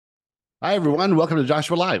Hi, everyone. Welcome to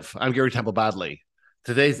Joshua Live. I'm Gary Temple Bodley.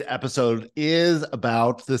 Today's episode is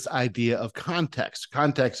about this idea of context.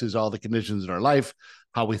 Context is all the conditions in our life,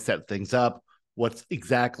 how we set things up, what's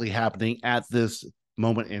exactly happening at this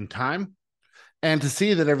moment in time, and to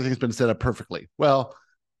see that everything's been set up perfectly. Well,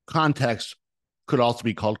 context could also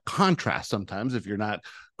be called contrast sometimes if you're not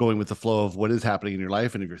going with the flow of what is happening in your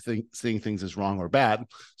life and if you're seeing things as wrong or bad.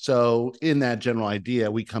 So in that general idea,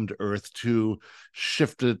 we come to Earth to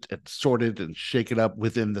shift it and sort it and shake it up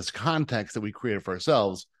within this context that we created for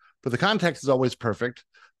ourselves. But the context is always perfect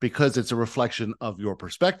because it's a reflection of your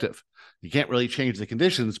perspective. You can't really change the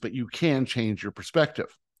conditions, but you can change your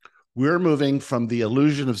perspective. We're moving from the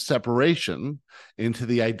illusion of separation into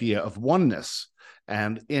the idea of oneness.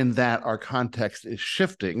 And in that, our context is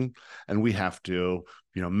shifting, and we have to,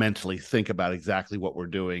 mentally think about exactly what we're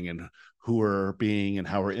doing and who we're being and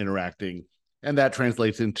how we're interacting. And that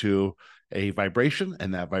translates into a vibration,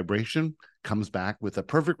 and that vibration comes back with a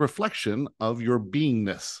perfect reflection of your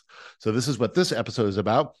beingness. So this is what this episode is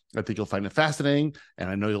about. I think you'll find it fascinating, and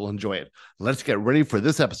I know you'll enjoy it. Let's get ready for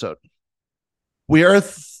this episode. We are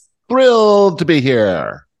thrilled to be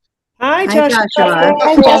here. Hi, Hi, Joshua. Joshua.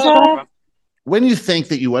 Hi, Joshua. When you think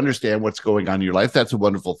that you understand what's going on in your life, that's a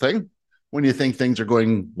wonderful thing. When you think things are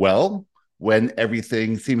going well, when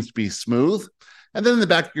everything seems to be smooth, and then in the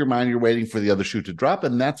back of your mind, you're waiting for the other shoe to drop,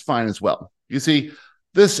 and that's fine as well. You see,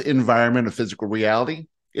 this environment of physical reality,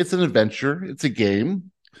 it's an adventure, it's a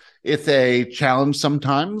game, it's a challenge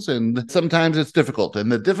sometimes, and sometimes it's difficult. And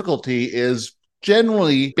the difficulty is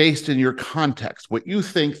generally based in your context, what you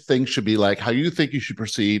think things should be like, how you think you should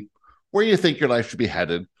proceed, where you think your life should be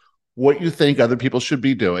headed, what you think other people should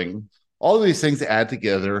be doing. All of these things add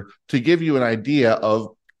together to give you an idea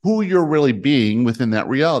of who you're really being within that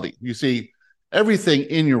reality. You see, everything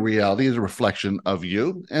in your reality is a reflection of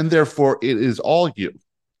you, and therefore it is all you.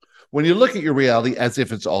 When you look at your reality as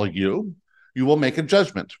if it's all you, you will make a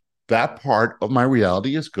judgment. That part of my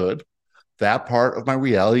reality is good. That part of my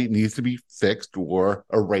reality needs to be fixed or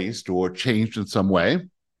erased or changed in some way.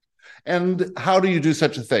 And how do you do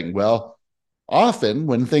such a thing? Well, often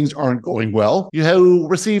when things aren't going well, you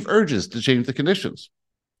receive urges to change the conditions.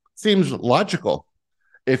 Seems logical.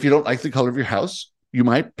 If you don't like the color of your house, you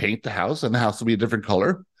might paint the house and the house will be a different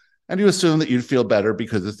color. And you assume that you'd feel better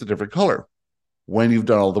because it's a different color. When you've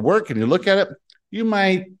done all the work and you look at it, you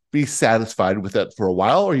might be satisfied with it for a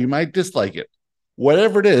while, or you might dislike it.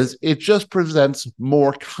 Whatever it is, it just presents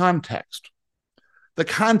more context. The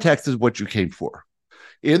context is what you came for.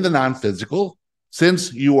 In the non-physical,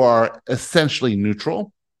 since you are essentially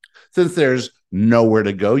neutral, since there's nowhere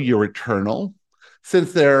to go, you're eternal,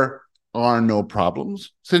 since there are no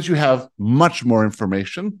problems, since you have much more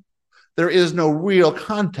information, there is no real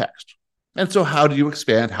context. And so how do you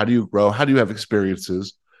expand? How do you grow? How do you have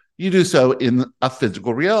experiences? You do so in a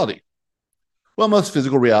physical reality. Well, most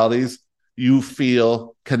physical realities, you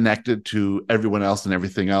feel connected to everyone else and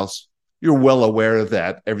everything else. You're well aware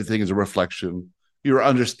that everything is a reflection. You're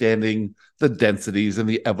understanding the densities and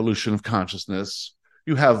the evolution of consciousness.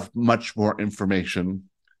 You have much more information.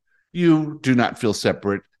 You do not feel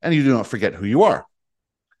separate, and you do not forget who you are.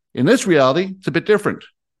 In this reality, it's a bit different.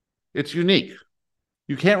 It's unique.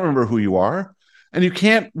 You can't remember who you are, and you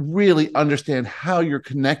can't really understand how you're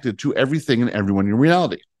connected to everything and everyone in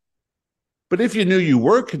reality. But if you knew you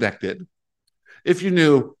were connected, if you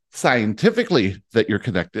knew scientifically that you're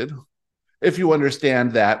connected, if you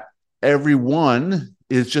understand that everyone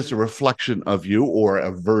is just a reflection of you or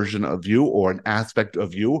a version of you or an aspect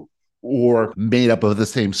of you or made up of the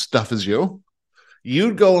same stuff as you,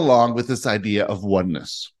 you'd go along with this idea of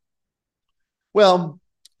oneness. Well,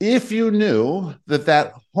 if you knew that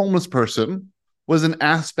that homeless person was an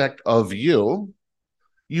aspect of you,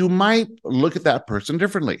 you might look at that person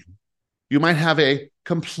differently. You might have a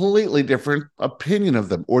completely different opinion of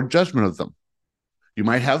them or judgment of them. You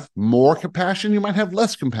might have more compassion, you might have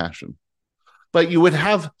less compassion, but you would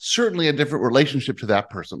have certainly a different relationship to that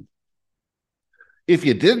person. If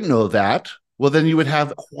you didn't know that, well, then you would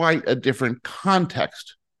have quite a different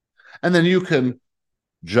context. And then you can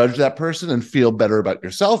judge that person and feel better about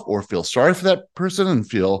yourself, or feel sorry for that person and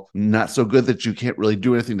feel not so good that you can't really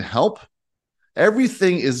do anything to help.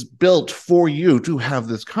 Everything is built for you to have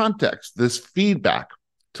this context, this feedback,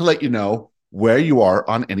 to let you know where you are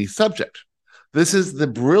on any subject. This is the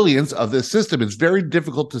brilliance of this system. It's very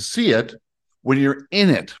difficult to see it when you're in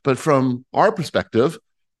it. But from our perspective,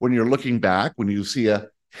 when you're looking back, when you see a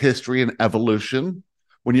history and evolution,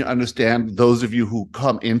 when you understand those of you who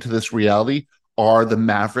come into this reality are the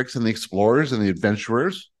mavericks and the explorers and the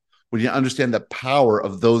adventurers, when you understand the power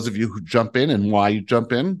of those of you who jump in and why you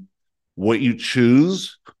jump in, what you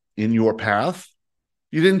choose in your path.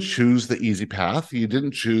 You didn't choose the easy path. You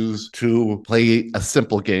didn't choose to play a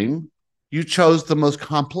simple game. You chose the most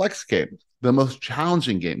complex game, the most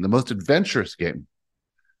challenging game, the most adventurous game.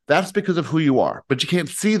 That's because of who you are, but you can't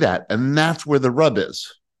see that. And that's where the rub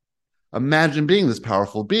is. Imagine being this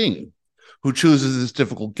powerful being who chooses this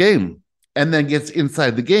difficult game and then gets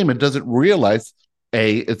inside the game and doesn't realize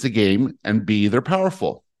A, it's a game, and B, they're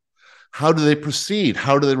powerful. How do they proceed?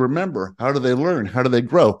 How do they remember? How do they learn? How do they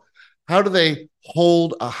grow? How do they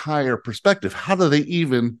hold a higher perspective? How do they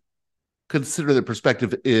even consider that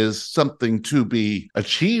perspective is something to be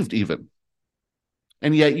achieved even?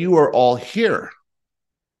 And yet you are all here.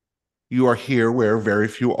 You are here where very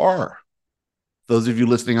few are. Those of you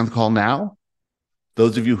listening on the call now,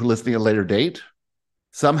 those of you who are listening at a later date,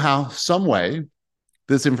 somehow, some way,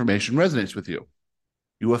 this information resonates with you.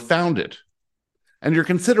 You have found it, and you're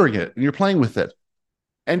considering it, and you're playing with it.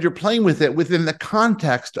 And you're playing with it within the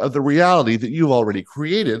context of the reality that you've already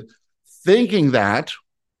created, thinking that,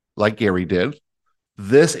 like Gary did,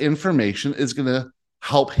 this information is going to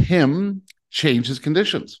help him change his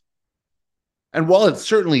conditions. And while it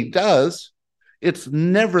certainly does, it's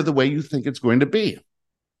never the way you think it's going to be.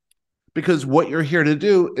 Because what you're here to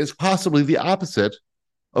do is possibly the opposite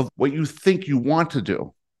of what you think you want to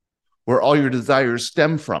do, where all your desires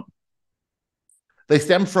stem from. They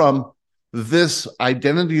stem from this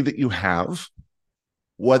identity that you have,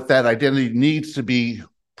 what that identity needs to be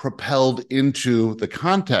propelled into the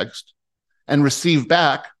context, and receive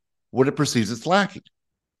back what it perceives it's lacking.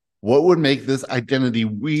 What would make this identity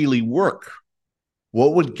really work?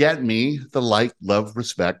 What would get me the like, love,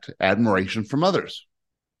 respect, admiration from others?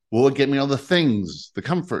 What would get me all the things, the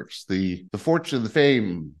comforts, the fortune, the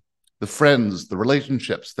fame, the friends, the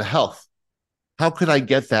relationships, the health? How could I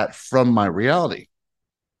get that from my reality?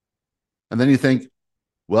 And then you think,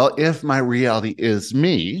 well, if my reality is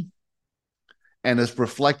me and is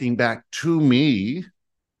reflecting back to me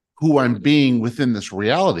who I'm being within this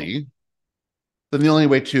reality, then the only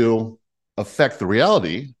way to affect the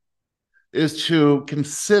reality is to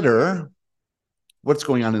consider what's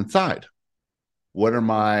going on inside. What are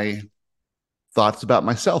my thoughts about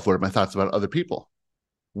myself? What are my thoughts about other people?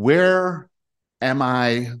 Where am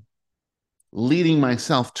I leading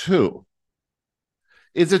myself to?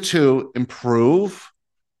 Is it to improve,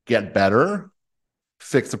 get better,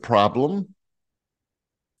 fix a problem,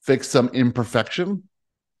 fix some imperfection?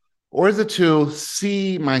 Or is it to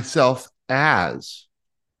see myself as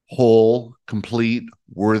whole, complete,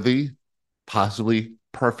 worthy, possibly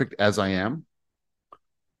perfect as I am?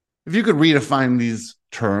 If you could redefine these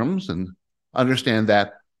terms and understand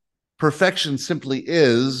that perfection simply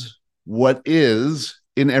is what is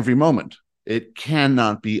in every moment. It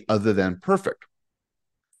cannot be other than perfect.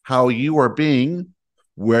 How you are being,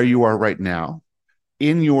 where you are right now,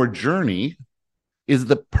 in your journey is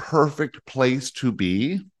the perfect place to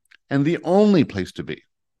be and the only place to be.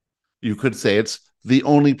 You could say it's the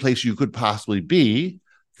only place you could possibly be,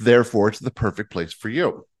 therefore it's the perfect place for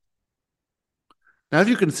you. Now, if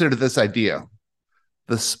you consider this idea,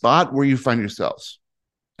 the spot where you find yourselves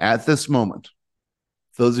at this moment,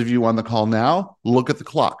 those of you on the call now, look at the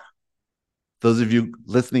clock. Those of you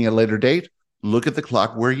listening at a later date, look at the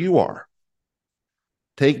clock where you are.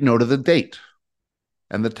 Take note of the date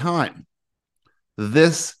and the time.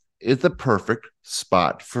 This is the perfect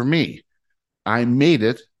spot for me. I made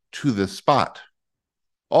it to this spot.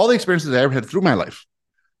 All the experiences I ever had through my life,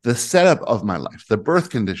 the setup of my life, the birth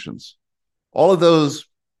conditions, all of those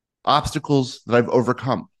obstacles that I've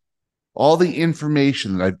overcome, all the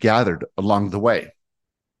information that I've gathered along the way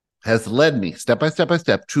has led me step by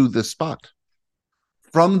step to this spot.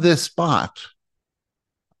 From this spot,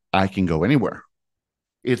 I can go anywhere.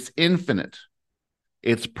 It's infinite.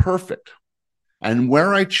 It's perfect. And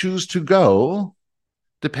where I choose to go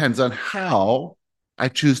depends on how I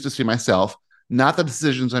choose to see myself, not the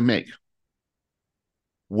decisions I make.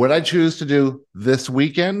 What I choose to do this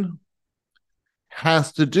weekend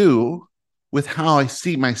has to do with how I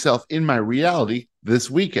see myself in my reality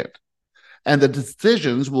this weekend. And the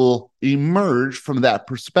decisions will emerge from that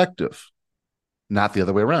perspective, not the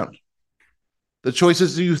other way around. The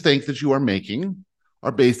choices that you think that you are making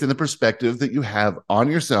are based in the perspective that you have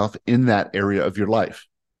on yourself in that area of your life.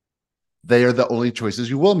 They are the only choices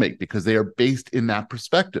you will make because they are based in that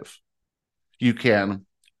perspective. You can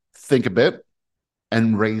think a bit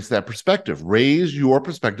and raise that perspective. Raise your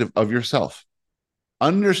perspective of yourself.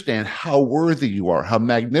 Understand how worthy you are, how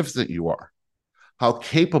magnificent you are, how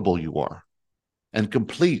capable you are, and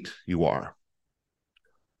complete you are.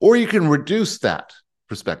 Or you can reduce that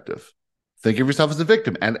perspective. Think of yourself as a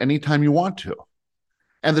victim at any time you want to.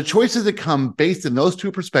 And the choices that come based in those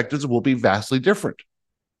two perspectives will be vastly different.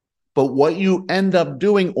 But what you end up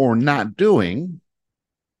doing or not doing,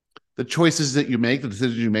 the choices that you make, the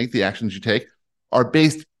decisions you make, the actions you take, are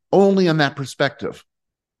based only on that perspective,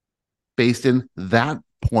 based in that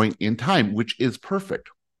point in time, which is perfect.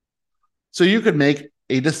 So you could make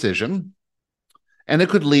a decision, and it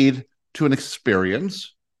could lead to an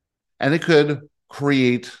experience, and it could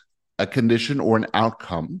create a condition or an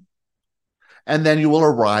outcome. And then you will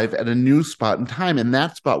arrive at a new spot in time, and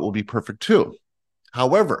that spot will be perfect too.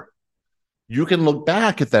 However, you can look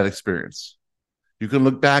back at that experience. You can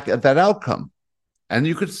look back at that outcome, and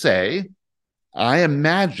you could say, I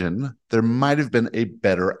imagine there might have been a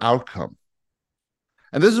better outcome.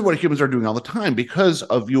 And this is what humans are doing all the time. Because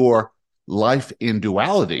of your life in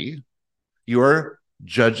duality, you're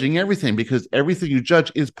judging everything, because everything you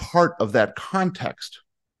judge is part of that context.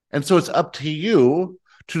 And so it's up to you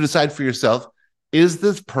to decide for yourself, is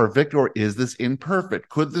this perfect or is this imperfect?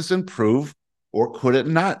 Could this improve or could it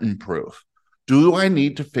not improve? Do I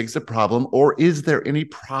need to fix a problem, or is there any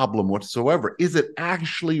problem whatsoever? Is it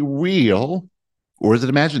actually real or is it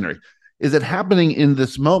imaginary? Is it happening in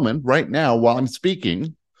this moment right now while I'm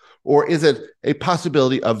speaking, or is it a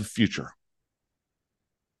possibility of the future?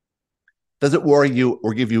 Does it worry you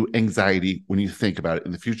or give you anxiety when you think about it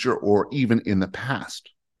in the future or even in the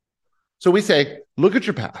past? So we say, look at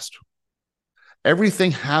your past.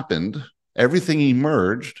 Everything happened, everything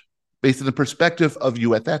emerged based on the perspective of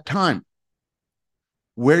you at that time.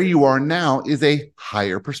 Where you are now is a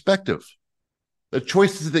higher perspective. The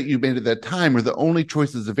choices that you made at that time are the only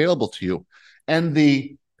choices available to you. And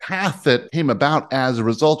the path that came about as a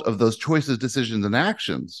result of those choices, decisions, and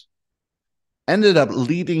actions ended up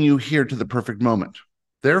leading you here to the perfect moment.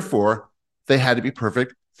 Therefore, they had to be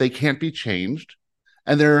perfect. They can't be changed.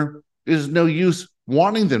 And there is no use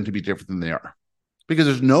wanting them to be different than they are, because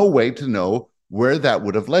there's no way to know where that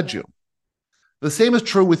would have led you. The same is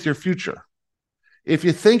true with your future. If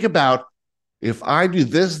you think about, if I do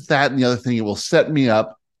this, that, and the other thing, it will set me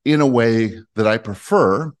up in a way that I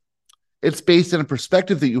prefer, it's based on a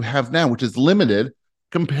perspective that you have now, which is limited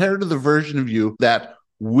compared to the version of you that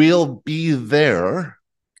will be there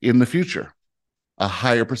in the future, a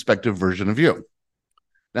higher perspective version of you.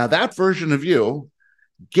 Now, that version of you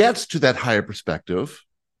gets to that higher perspective,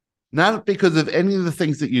 not because of any of the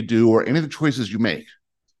things that you do or any of the choices you make.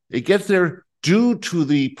 It gets there due to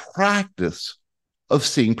the practice of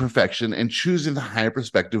seeing perfection and choosing the higher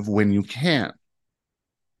perspective when you can.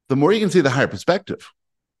 The more you can see the higher perspective,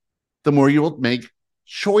 the more you will make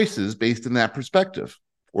choices based in that perspective,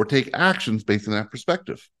 or take actions based in that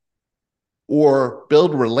perspective, or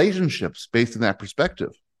build relationships based in that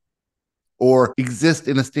perspective, or exist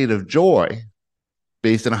in a state of joy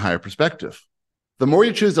based in a higher perspective. The more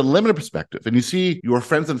you choose a limited perspective, and you see your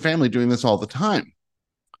friends and family doing this all the time,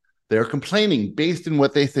 they're complaining based on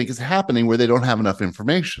what they think is happening where they don't have enough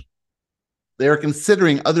information. They are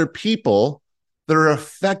considering other people that are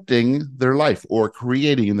affecting their life or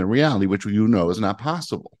creating in their reality, which you know is not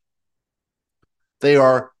possible. They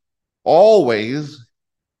are always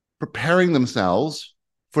preparing themselves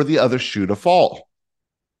for the other shoe to fall.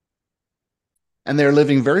 And they're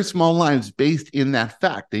living very small lives based in that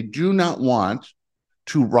fact. They do not want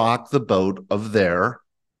to rock the boat of their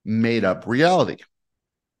made-up reality.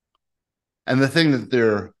 And the thing that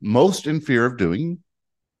they're most in fear of doing,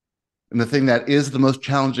 and the thing that is the most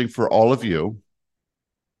challenging for all of you,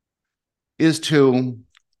 is to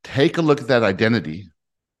take a look at that identity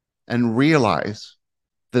and realize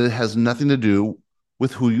that it has nothing to do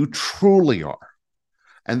with who you truly are,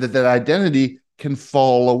 and that that identity can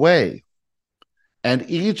fall away. And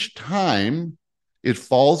each time it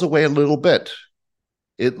falls away a little bit,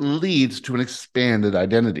 it leads to an expanded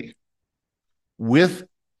identity. With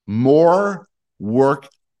more work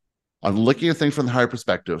on looking at things from the higher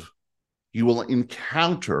perspective, you will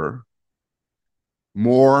encounter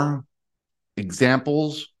more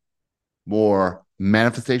examples, more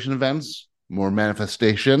manifestation events, more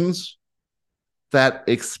manifestations that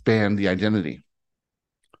expand the identity.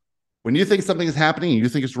 When you think something is happening and you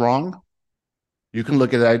think it's wrong, you can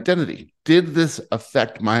look at identity. Did this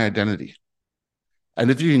affect my identity?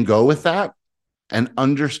 And if you can go with that and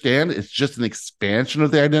understand it's just an expansion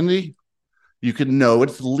of the identity, you can know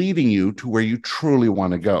it's leading you to where you truly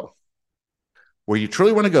want to go. Where you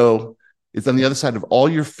truly want to go is on the other side of all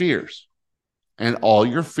your fears. And all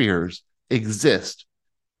your fears exist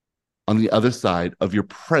on the other side of your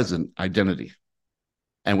present identity.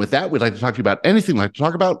 And with that, we'd like to talk to you about anything we'd like to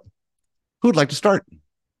talk about. Who'd like to start?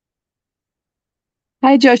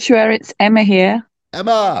 Hi, Joshua. It's Emma here.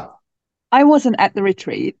 Emma. I wasn't at the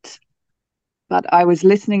retreat, but I was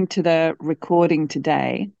listening to the recording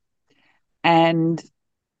today, and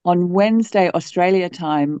on Wednesday, Australia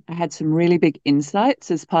time, I had some really big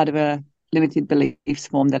insights as part of a limited beliefs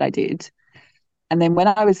form that I did. And then when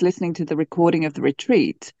I was listening to the recording of the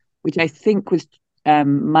retreat, which I think was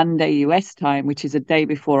Monday US time, which is a day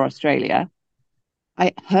before Australia,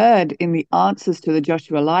 I heard in the answers to the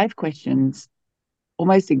Joshua Live questions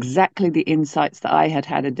almost exactly the insights that I had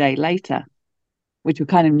had a day later, which were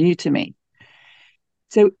kind of new to me.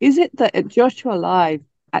 So is it that at Joshua Live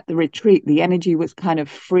at the retreat, the energy was kind of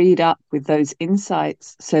freed up with those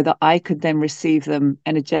insights so that I could then receive them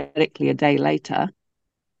energetically a day later?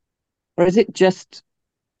 Or is it just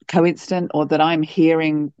coincident, or that I'm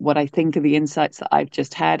hearing what I think are the insights that I've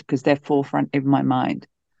just had because they're forefront in my mind?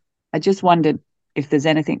 I just wondered if there's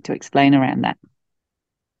anything to explain around that.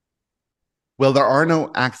 Well, there are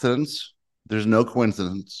no accidents. There's no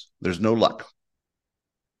coincidence. There's no luck.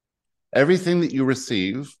 Everything that you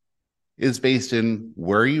receive is based in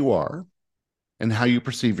where you are and how you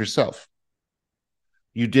perceive yourself.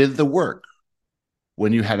 You did the work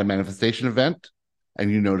when you had a manifestation event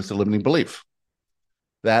and you noticed a limiting belief.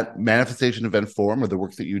 That manifestation event form, or the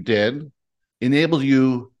work that you did, enabled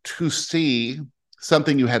you to see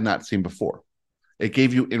something you had not seen before. It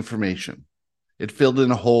gave you information. It filled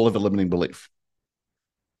in a hole of a limiting belief.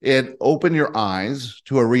 It opened your eyes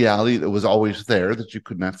to a reality that was always there that you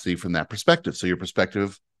could not see from that perspective. So your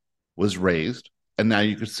perspective was raised, and now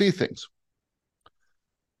you could see things.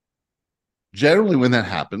 Generally, when that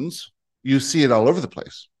happens, you see it all over the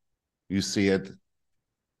place. You see it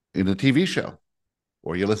in a TV show,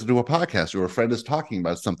 or you listen to a podcast, or a friend is talking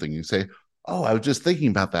about something. You say, "Oh, I was just thinking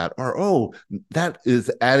about that," or "Oh, that is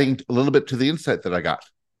adding a little bit to the insight that I got."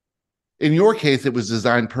 In your case, it was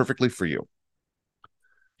designed perfectly for you.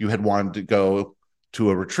 You had wanted to go to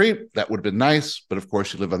a retreat. That would have been nice, but of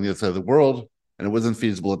course, you live on the other side of the world, and it wasn't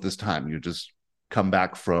feasible at this time. You just come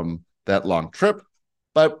back from that long trip,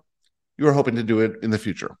 but you were hoping to do it in the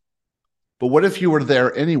future. But what if you were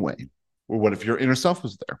there anyway? Or what if your inner self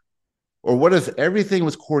was there? Or what if everything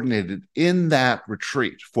was coordinated in that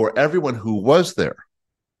retreat for everyone who was there,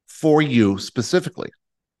 for you specifically?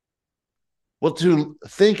 Well, to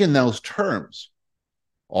think in those terms,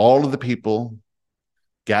 all of the people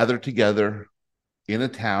gathered together in a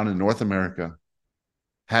town in North America,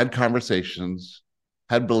 had conversations,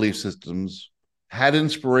 had belief systems, had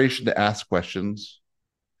inspiration to ask questions,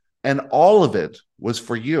 and all of it was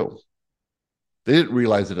for you. They didn't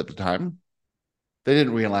realize it at the time. They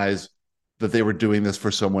didn't realize that they were doing this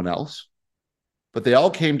for someone else, but they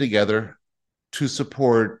all came together to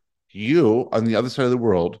support you on the other side of the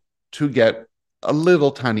world to get a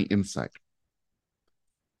little tiny insight.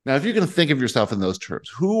 Now, if you can think of yourself in those terms,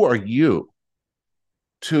 who are you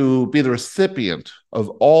to be the recipient of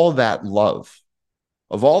all that love,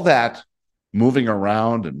 of all that moving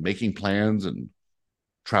around and making plans and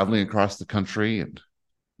traveling across the country and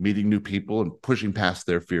meeting new people and pushing past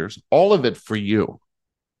their fears, all of it for you?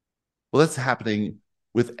 Well, that's happening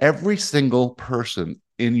with every single person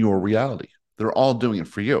in your reality. They're all doing it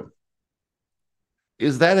for you.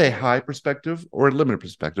 Is that a high perspective or a limited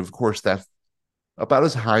perspective? Of course, that's about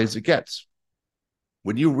as high as it gets.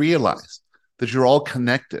 When you realize that you're all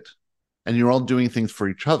connected and you're all doing things for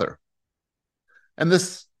each other, and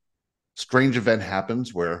this strange event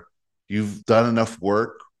happens where you've done enough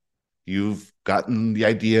work, you've gotten the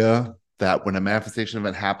idea that when a manifestation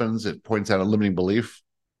event happens, it points out a limiting belief,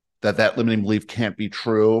 that limiting belief can't be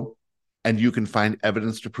true, and you can find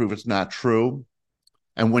evidence to prove it's not true.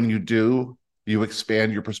 And when you do, you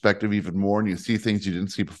expand your perspective even more and you see things you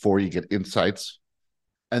didn't see before, you get insights.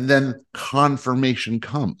 And then confirmation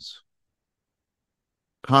comes.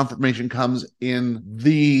 Confirmation comes in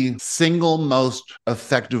the single most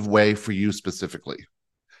effective way for you specifically,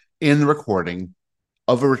 in the recording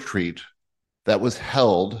of a retreat that was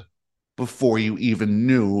held before you even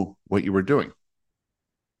knew what you were doing.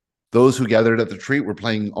 Those who gathered at the retreat were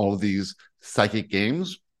playing all of these psychic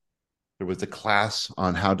games. There was a class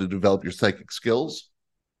on how to develop your psychic skills.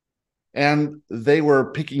 And they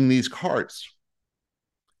were picking these cards.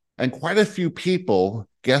 And quite a few people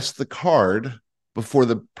guessed the card before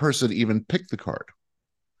the person even picked the card.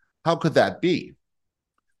 How could that be?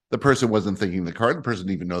 The person wasn't thinking the card. The person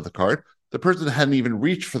didn't even know the card. The person hadn't even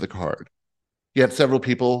reached for the card. Yet several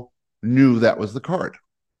people knew that was the card.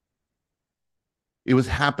 It was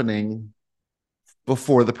happening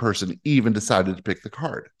before the person even decided to pick the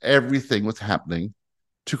card. Everything was happening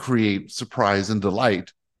to create surprise and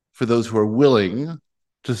delight for those who are willing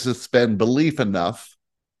to suspend belief enough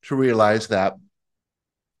to realize that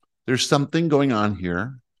there's something going on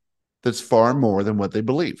here that's far more than what they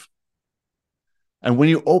believe. And when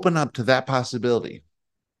you open up to that possibility,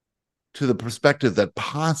 to the perspective that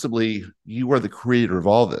possibly you are the creator of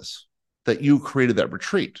all this, that you created that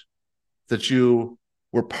retreat, that you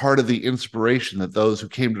were part of the inspiration that those who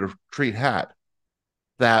came to the retreat had,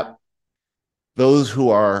 that those who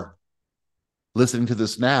are listening to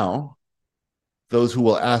this now, those who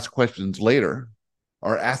will ask questions later,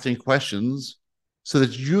 are asking questions so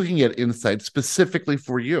that you can get insight specifically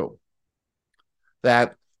for you.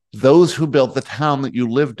 That those who built the town that you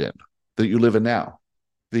lived in, that you live in now,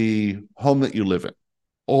 the home that you live in,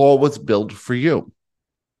 all was built for you.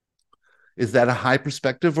 Is that a high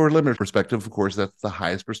perspective or a limited perspective? Of course, that's the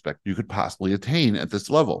highest perspective you could possibly attain at this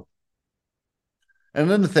level. And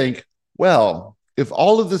then to think, well, if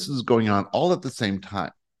all of this is going on all at the same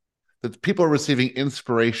time, that people are receiving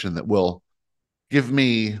inspiration that will give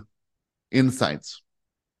me insights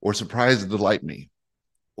or surprise and delight me,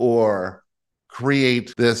 or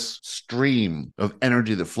create this stream of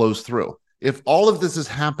energy that flows through. If all of this is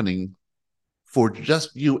happening for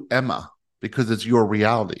just you, Emma, because it's your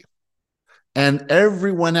reality, and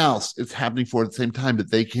everyone else it's happening for at the same time, but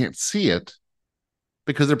they can't see it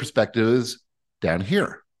because their perspective is down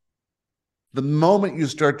here. The moment you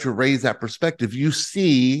start to raise that perspective, you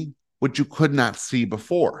see what you could not see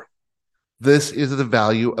before. This is the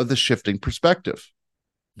value of the shifting perspective.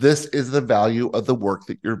 This is the value of the work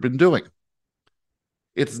that you've been doing.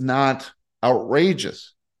 It's not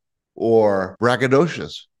outrageous or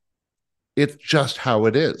braggadocious. It's just how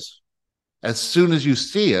it is. As soon as you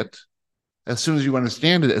see it, as soon as you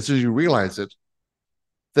understand it, as soon as you realize it,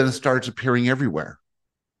 then it starts appearing everywhere.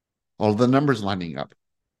 All the numbers lining up,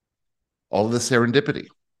 all of the serendipity.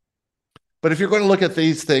 But if you're going to look at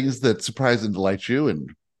these things that surprise and delight you and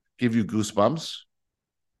give you goosebumps,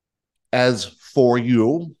 as for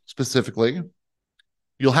you specifically,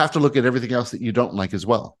 you'll have to look at everything else that you don't like as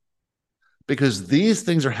well. Because these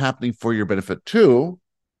things are happening for your benefit too.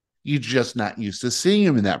 You're just not used to seeing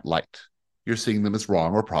them in that light. You're seeing them as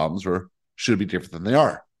wrong or problems or should be different than they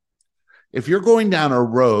are. If you're going down a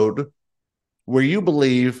road where you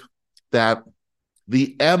believe that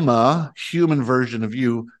the Emma human version of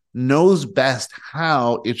you knows best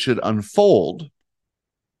how it should unfold,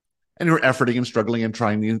 and you're efforting and struggling and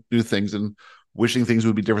trying to do things and wishing things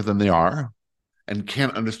would be different than they are, and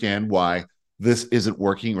can't understand why this isn't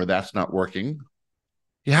working or that's not working,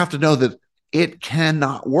 you have to know that it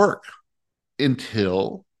cannot work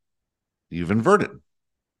until you've inverted,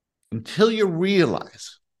 until you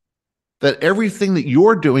realize that everything that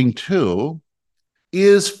you're doing too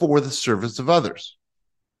is for the service of others.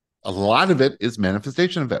 A lot of it is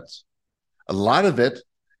manifestation events. A lot of it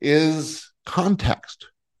is context.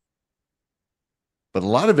 But a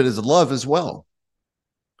lot of it is love as well.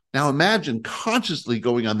 Now imagine consciously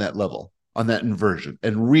going on that level, on that inversion,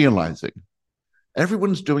 and realizing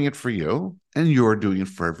everyone's doing it for you and you're doing it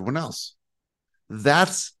for everyone else.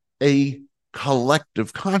 That's a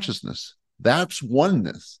collective consciousness. That's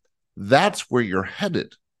oneness. That's where you're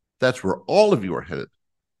headed. That's where all of you are headed.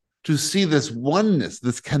 To see this oneness,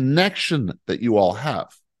 this connection that you all have,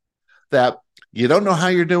 that you don't know how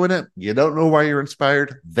you're doing it. You don't know why you're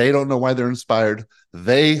inspired. They don't know why they're inspired.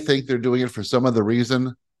 They think they're doing it for some other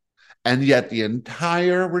reason. And yet the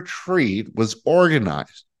entire retreat was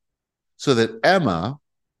organized so that Emma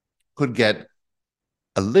could get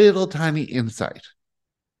a little tiny insight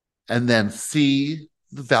and then see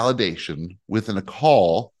the validation within a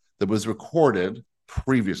call that was recorded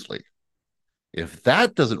previously. If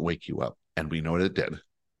that doesn't wake you up, and we know it did,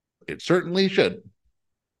 it certainly should.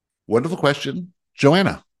 Wonderful question.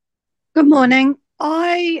 Joanna. Good morning.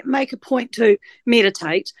 I make a point to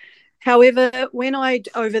meditate. However,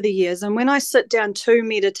 over the years, and when I sit down to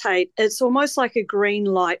meditate, it's almost like a green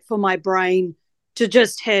light for my brain to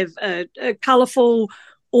just have a colourful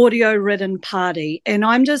audio-ridden party. And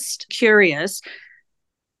I'm just curious.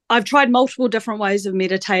 I've tried multiple different ways of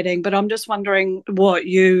meditating, but I'm just wondering what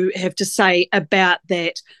you have to say about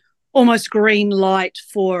that almost green light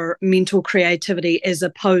for mental creativity as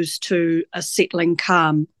opposed to a settling,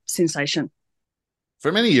 calm sensation.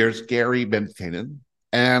 For many years, Gary meditated,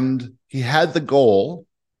 and he had the goal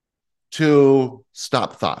to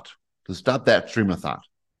stop thought, to stop that stream of thought.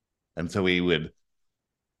 And so he would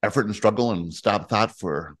effort and struggle and stop thought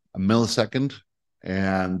for a millisecond.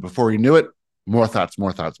 And before he knew it, more thoughts,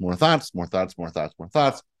 more thoughts, more thoughts, more thoughts, more thoughts, more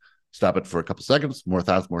thoughts. Stop it for a couple seconds, more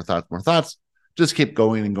thoughts, more thoughts, more thoughts. Just keep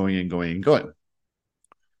going and going and going and going.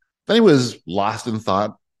 Then he was lost in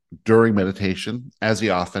thought during meditation, as he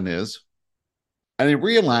often is. And he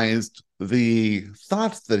realized the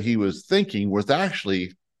thoughts that he was thinking was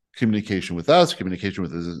actually communication with us, communication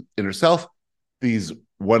with his inner self, these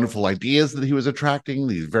wonderful ideas that he was attracting,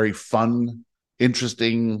 these very fun,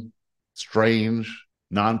 interesting, strange,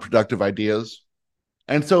 non-productive ideas.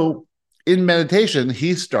 And so in meditation,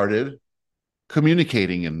 he started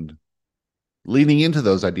communicating and leaning into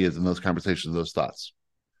those ideas and those conversations, those thoughts,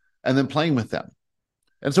 and then playing with them.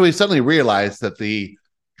 And so he suddenly realized that the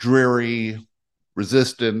dreary,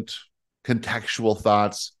 resistant, contextual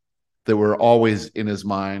thoughts that were always in his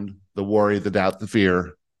mind, the worry, the doubt, the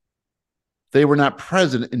fear, they were not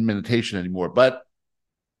present in meditation anymore. But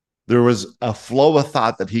there was a flow of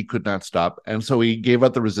thought that he could not stop. And so he gave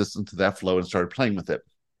up the resistance to that flow and started playing with it.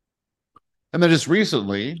 And then just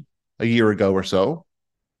recently, a year ago or so,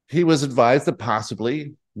 he was advised that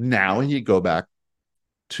possibly now he'd go back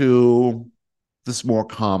to this more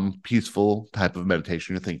calm, peaceful type of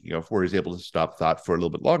meditation you're thinking of, where he's able to stop thought for a little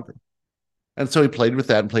bit longer. And so he played with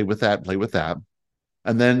that and played with that and played with that,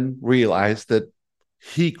 and then realized that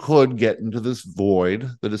he could get into this void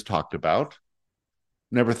that is talked about,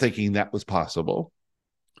 never thinking that was possible.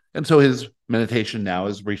 And so his meditation now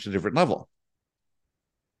has reached a different level.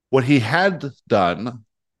 What he had done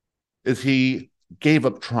is he gave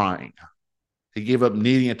up trying. He gave up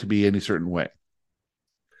needing it to be any certain way.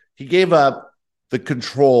 He gave up the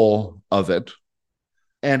control of it.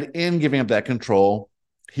 And in giving up that control,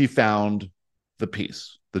 he found the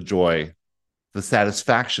peace, the joy, the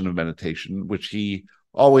satisfaction of meditation, which he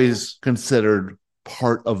always considered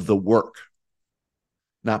part of the work,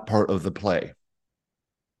 not part of the play.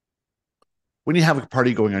 When you have a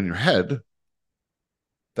party going on in your head,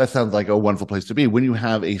 that sounds like a wonderful place to be. When you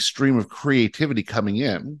have a stream of creativity coming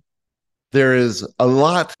in, there is a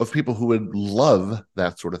lot of people who would love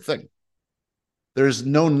that sort of thing. There's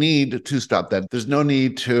no need to stop that. There's no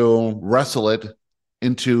need to wrestle it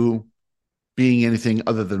into being anything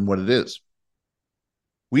other than what it is.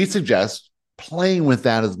 We suggest playing with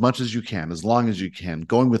that as much as you can, as long as you can,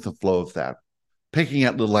 going with the flow of that, picking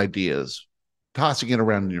out little ideas, tossing it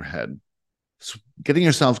around in your head, getting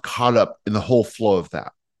yourself caught up in the whole flow of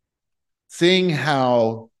that, seeing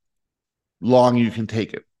how long you can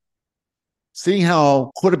take it, seeing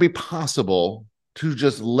how could it be possible to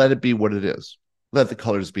just let it be what it is. Let the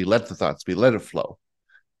colors be, let the thoughts be, let it flow.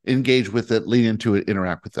 Engage with it, lean into it,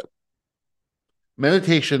 interact with it.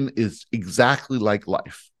 Meditation is exactly like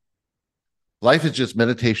life. Life is just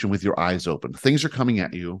meditation with your eyes open. Things are coming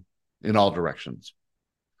at you in all directions.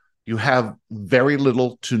 You have very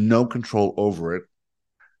little to no control over it,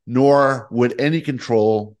 nor would any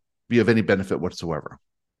control be of any benefit whatsoever.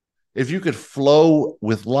 If you could flow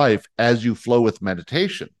with life as you flow with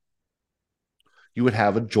meditation, you would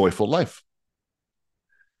have a joyful life.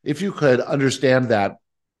 If you could understand that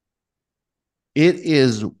it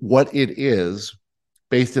is what it is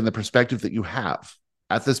based in the perspective that you have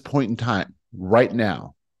at this point in time, right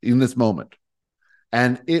now, in this moment,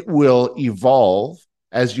 and it will evolve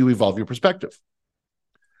as you evolve your perspective.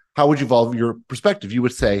 How would you evolve your perspective? You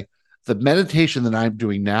would say, the meditation that I'm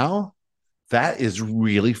doing now, that is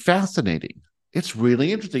really fascinating. It's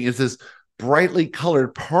really interesting. It's this brightly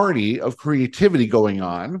colored party of creativity going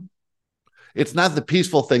on. It's not the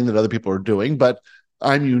peaceful thing that other people are doing, but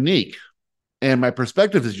I'm unique, and my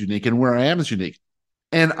perspective is unique, and where I am is unique,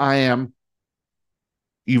 and I am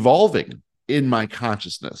evolving in my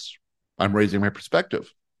consciousness. I'm raising my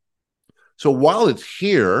perspective. So while it's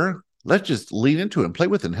here, let's just lean into it and play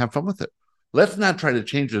with it and have fun with it. Let's not try to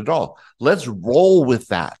change it at all. Let's roll with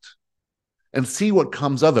that and see what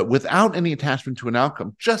comes of it without any attachment to an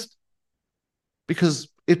outcome, just because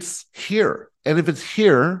it's here. And if it's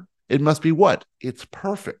here, it must be what? It's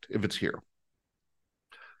perfect if it's here.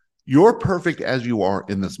 You're perfect as you are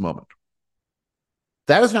in this moment.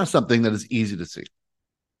 That is not something that is easy to see.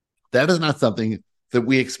 That is not something that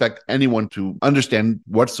we expect anyone to understand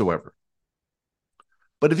whatsoever.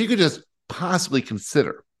 But if you could just possibly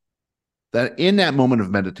consider that in that moment of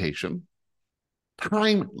meditation,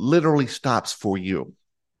 time literally stops for you.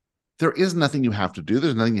 There is nothing you have to do.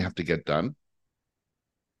 There's nothing you have to get done.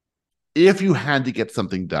 If you had to get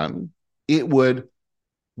something done, it would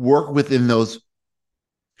work within those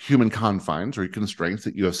human confines or constraints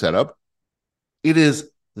that you have set up. It is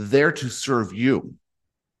there to serve you.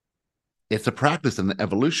 It's a practice and an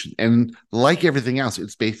evolution. And like everything else,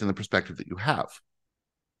 it's based on the perspective that you have.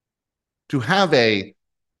 To have a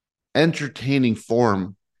entertaining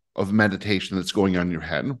form of meditation that's going on in your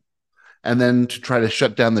head, and then to try to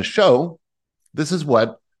shut down the show, this is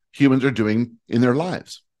what humans are doing in their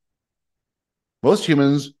lives. Most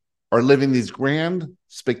humans are living these grand,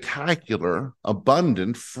 spectacular,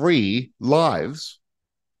 abundant, free lives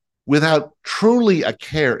without truly a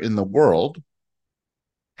care in the world,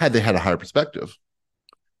 had they had a higher perspective.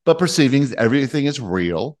 but perceiving everything is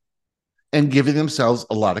real and giving themselves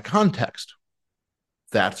a lot of context.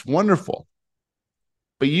 That's wonderful.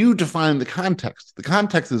 But you define the context. The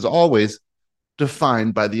context is always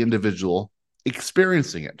defined by the individual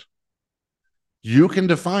experiencing it. You can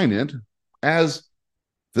define it as,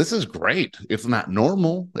 this is great. It's not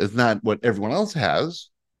normal. It's not what everyone else has,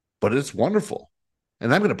 but it's wonderful.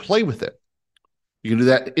 And I'm going to play with it. You can do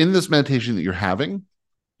that in this meditation that you're having.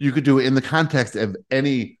 You could do it in the context of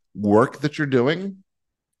any work that you're doing.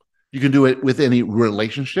 You can do it with any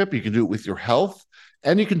relationship. You can do it with your health,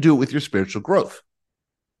 and you can do it with your spiritual growth.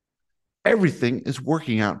 Everything is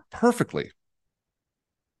working out perfectly.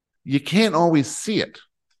 You can't always see it,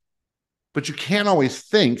 but you can always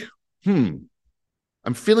think,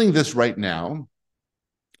 I'm feeling this right now.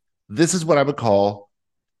 This is what I would call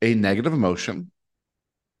a negative emotion.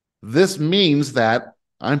 This means that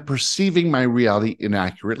I'm perceiving my reality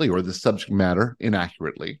inaccurately, or the subject matter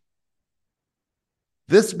inaccurately.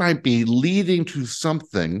 This might be leading to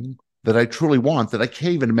something that I truly want that I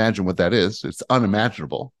can't even imagine what that is. It's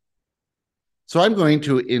unimaginable. So I'm going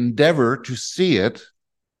to endeavor to see it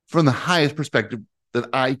from the highest perspective that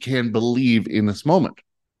I can believe in this moment.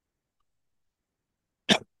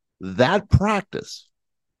 That practice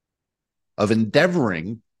of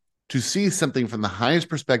endeavoring to see something from the highest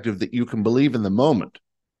perspective that you can believe in the moment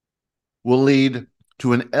will lead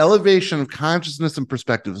to an elevation of consciousness and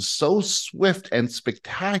perspective so swift and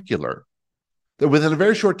spectacular that within a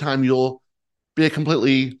very short time, you'll be a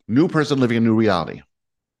completely new person living a new reality.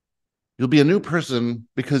 You'll be a new person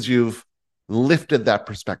because you've lifted that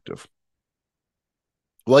perspective.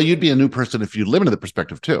 Well, you'd be a new person if you limited the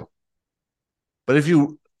perspective too. But if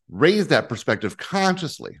you raise that perspective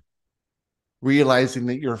consciously, realizing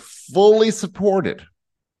that you're fully supported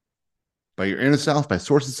by your inner self, by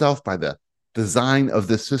source of self, by the design of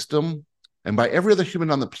this system, and by every other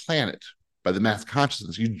human on the planet, by the mass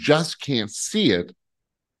consciousness, you just can't see it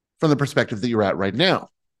from the perspective that you're at right now.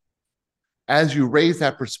 As you raise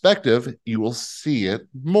that perspective, you will see it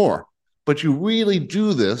more. But you really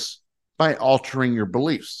do this by altering your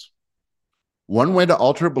beliefs. One way to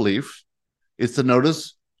alter a belief is to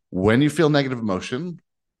notice when you feel negative emotion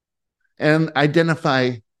and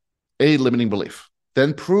identify a limiting belief.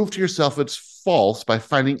 Then prove to yourself it's false by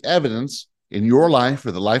finding evidence in your life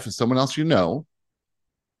or the life of someone else you know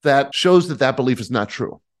that shows that that belief is not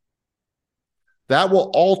true. That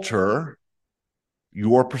will alter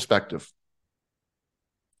your perspective.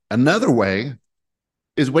 Another way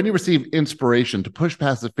is when you receive inspiration to push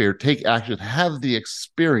past the fear, take action, have the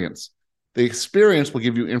experience. The experience will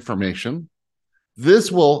give you information.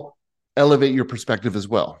 This will elevate your perspective as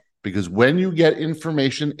well, because when you get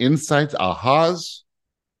information, insights, ahas,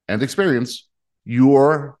 and experience,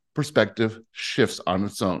 your perspective shifts on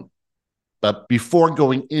its own. But before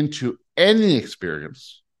going into any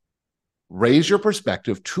experience, raise your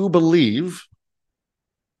perspective to believe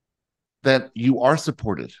that you are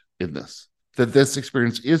supported in this, that this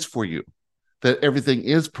experience is for you, that everything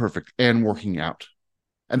is perfect and working out,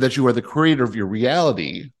 and that you are the creator of your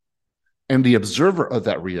reality and the observer of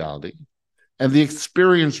that reality and the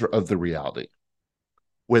experiencer of the reality.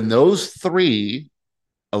 When those three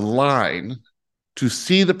align to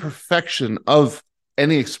see the perfection of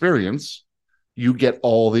any experience, you get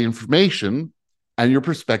all the information and your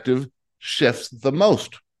perspective shifts the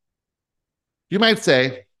most. You might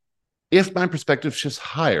say, if my perspective shifts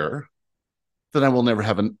higher, then I will never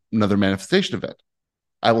have another manifestation event.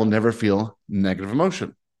 I will never feel negative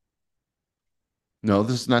emotion. No,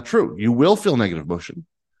 this is not true. You will feel negative emotion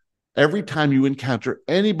every time you encounter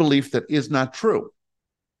any belief that is not true.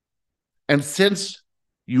 And since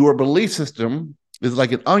your belief system is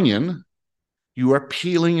like an onion, you are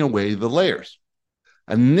peeling away the layers.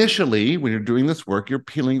 Initially, when you're doing this work, you're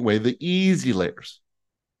peeling away the easy layers,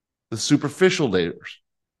 the superficial layers.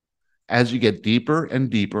 As you get deeper and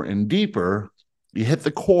deeper and deeper, you hit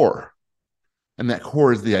the core. And that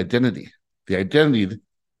core is the identity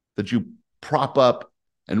that you prop up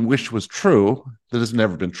and wish was true that has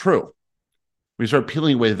never been true. When you start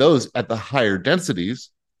peeling away those at the higher densities,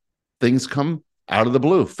 things come out of the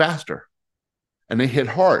blue faster and they hit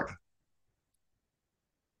hard.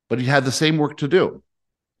 But you have the same work to do.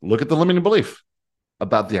 Look at the limiting belief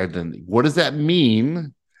about the identity. What does that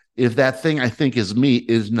mean if that thing I think is me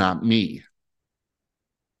is not me?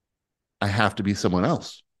 I have to be someone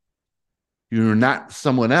else. You're not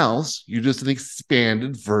someone else. You're just an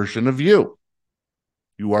expanded version of you.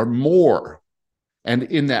 You are more. And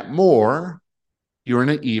in that more, you're in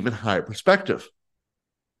an even higher perspective.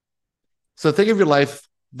 So think of your life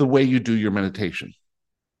the way you do your meditation.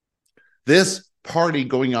 This party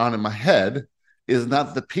going on in my head is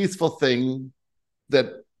not the peaceful thing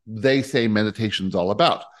that they say meditation's all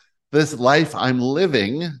about. This life I'm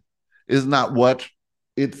living is not what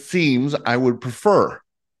it seems I would prefer.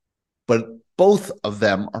 But both of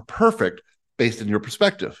them are perfect based on your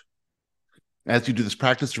perspective. As you do this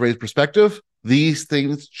practice to raise perspective, these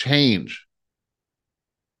things change.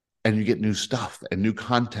 And you get new stuff and new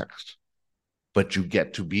context. But you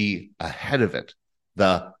get to be ahead of it,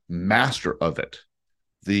 the master of it,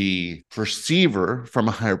 the perceiver from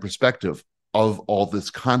a higher perspective of all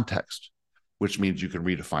this context, which means you can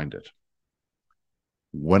redefine it.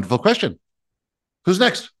 Wonderful question. Who's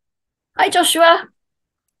next? Hi, Joshua.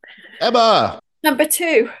 Emma. Number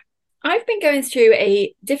 2. I've been going through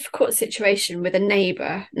a difficult situation with a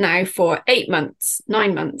neighbour now for 8 months,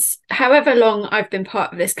 9 months, however long I've been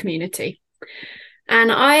part of this community.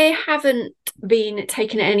 And I haven't been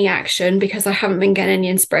taking any action because I haven't been getting any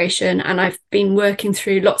inspiration, and I've been working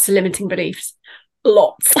through lots of limiting beliefs.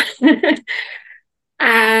 Lots.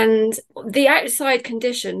 And the outside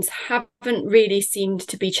conditions haven't really seemed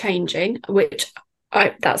to be changing, which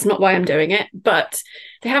that's not why I'm doing it, but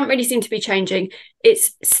they haven't really seemed to be changing.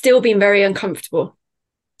 It's still been very uncomfortable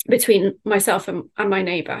between myself and my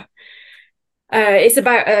neighbour. It's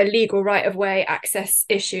about a legal right-of-way access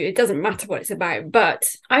issue. It doesn't matter what it's about,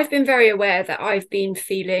 but I've been very aware that I've been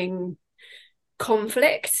feeling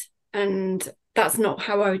conflict, and that's not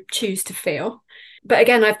how I would choose to feel. But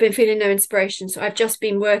again, I've been feeling no inspiration, so I've just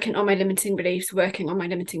been working on my limiting beliefs.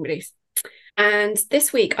 And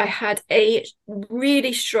this week I had a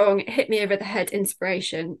really strong hit me over the head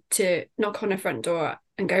inspiration to knock on her front door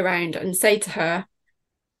and go round and say to her,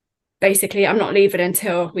 basically, I'm not leaving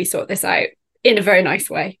until we sort this out, in a very nice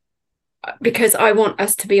way, because I want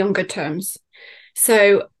us to be on good terms.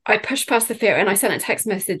 So I pushed past the fear and I sent a text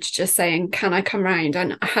message just saying, can I come round?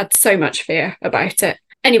 And I had so much fear about it.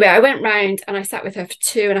 Anyway, I went round and I sat with her for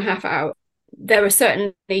 2.5 hours. There were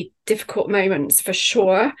certainly difficult moments for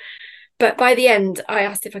sure. But by the end, I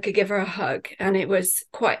asked if I could give her a hug. And it was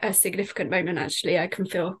quite a significant moment, actually. I can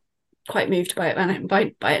feel quite moved by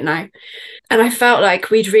it now. And I felt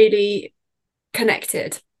like we'd really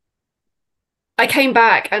connected. I came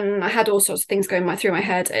back and I had all sorts of things going through my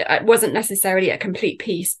head. It wasn't necessarily a complete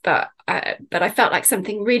peace, but I felt like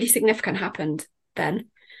something really significant happened then.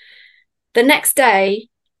 The next day,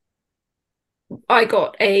 I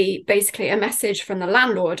got basically a message from the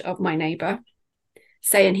landlord of my neighbour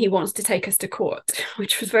saying he wants to take us to court,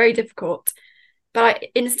 which was very difficult. But I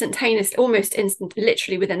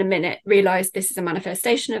literally within a minute, realised this is a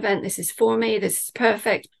manifestation event. This is for me. This is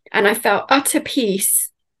perfect. And I felt utter peace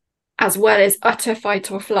as well as utter fight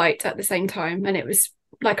or flight at the same time. And it was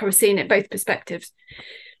like I was seeing it both perspectives.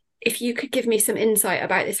 If you could give me some insight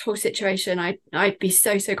about this whole situation, I'd be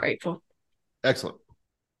so, so grateful. Excellent.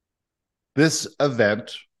 This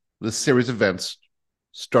series of events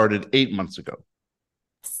started 8 months ago.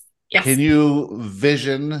 Yes. Can you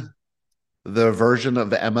vision the version of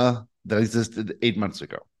the Emma that existed 8 months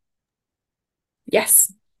ago?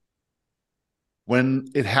 Yes. When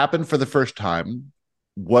it happened for the first time,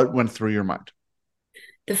 what went through your mind?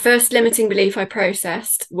 The first limiting belief I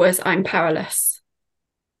processed was I'm powerless.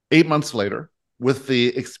 8 months later, with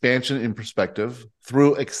the expansion in perspective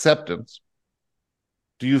through acceptance,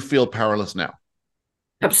 do you feel powerless now?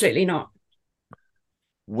 Absolutely not.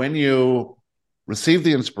 When you received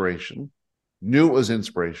the inspiration, knew it was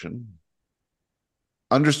inspiration,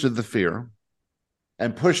 understood the fear,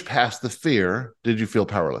 and pushed past the fear, did you feel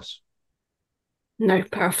powerless? No,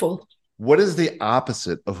 powerful. What is the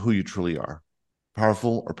opposite of who you truly are?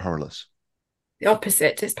 Powerful or powerless? The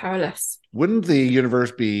opposite is powerless. Wouldn't the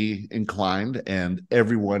universe be inclined, and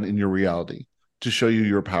everyone in your reality, to show you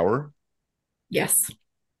your power? Yes.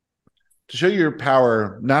 To show you your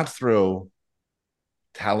power, not through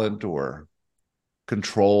talent or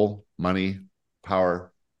control, money,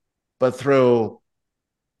 power, but through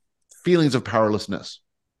feelings of powerlessness.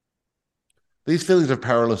 These feelings of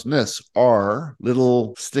powerlessness are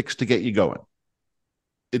little sticks to get you going.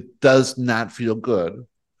 It does not feel good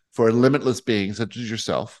for a limitless being such as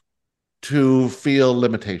yourself to feel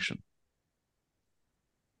limitation.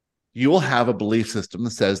 You will have a belief system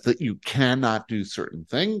that says that you cannot do certain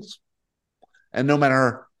things, and no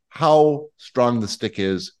matter how strong the stick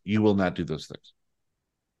is, you will not do those things.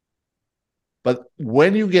 But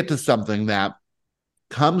when you get to something that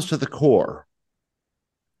comes to the core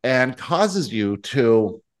and causes you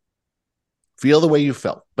to feel the way you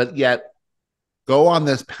felt, but yet go on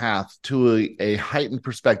this path to a heightened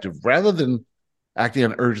perspective rather than acting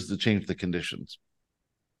on urges to change the conditions,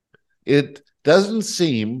 it doesn't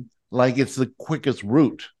seem like it's the quickest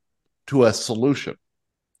route to a solution.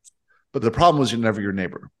 But the problem was you're never your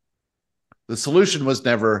neighbor. The solution was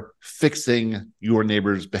never fixing your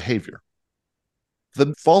neighbor's behavior.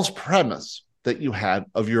 The false premise that you had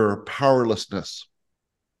of your powerlessness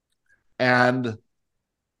and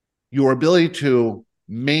your ability to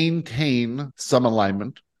maintain some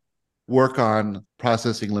alignment, work on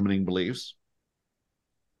processing limiting beliefs,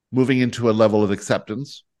 moving into a level of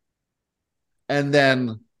acceptance, and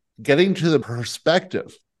then getting to the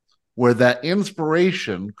perspective where that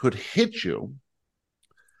inspiration could hit you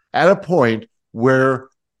at a point where,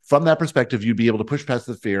 from that perspective, you'd be able to push past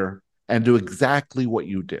the fear and do exactly what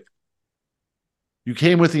you did. You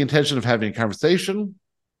came with the intention of having a conversation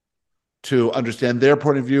to understand their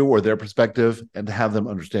point of view or their perspective and to have them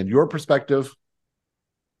understand your perspective.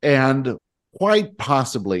 And quite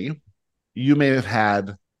possibly, you may have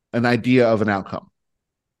had an idea of an outcome.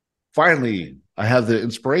 Finally, I have the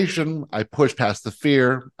inspiration. I push past the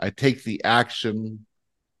fear. I take the action.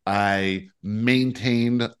 I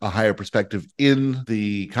maintained a higher perspective in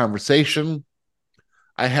the conversation.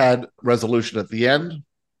 I had resolution at the end,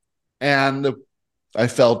 and I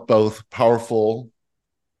felt both powerful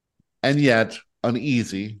and yet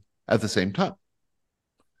uneasy at the same time.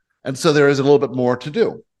 And so there is a little bit more to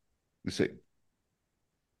do, you see.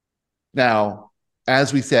 Now,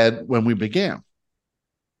 as we said when we began,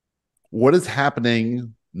 what is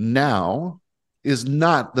happening now is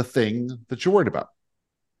not the thing that you're worried about.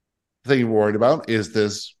 The thing you're worried about is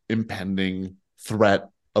this impending threat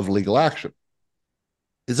of legal action.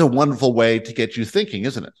 It's a wonderful way to get you thinking,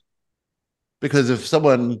 isn't it? Because if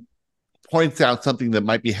someone points out something that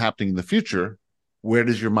might be happening in the future, where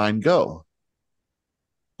does your mind go?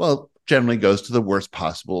 Well, it generally goes to the worst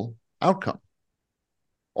possible outcome.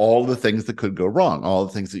 All the things that could go wrong, all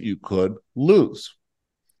the things that you could lose.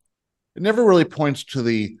 It never really points to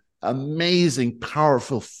the amazing,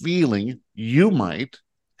 powerful feeling you might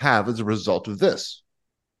have as a result of this.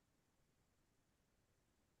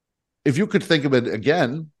 If you could think of it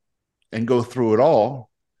again and go through it all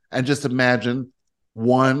and just imagine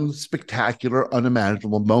one spectacular,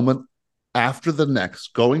 unimaginable moment after the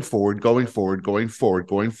next, going forward,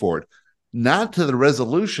 not to the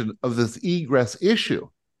resolution of this egress issue,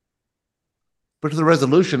 but to the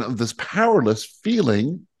resolution of this powerless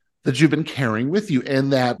feeling that you've been carrying with you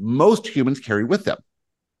and that most humans carry with them.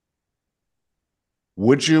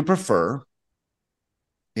 Would you prefer,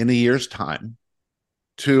 in a year's time,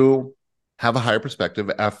 to have a higher perspective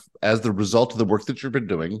as the result of the work that you've been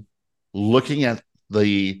doing, looking at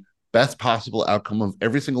the best possible outcome of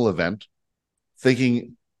every single event,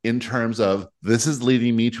 thinking in terms of this is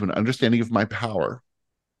leading me to an understanding of my power?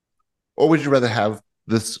 Or would you rather have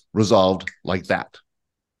this resolved like that?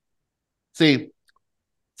 See,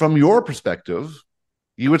 from your perspective,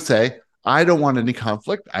 you would say, I don't want any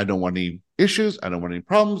conflict. I don't want any issues. I don't want any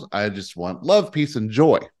problems. I just want love, peace, and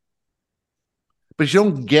joy. But you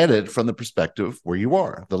don't get it from the perspective where you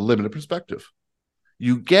are, the limited perspective.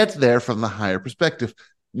 You get there from the higher perspective,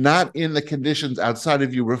 not in the conditions outside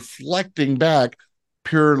of you reflecting back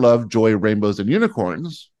pure love, joy, rainbows, and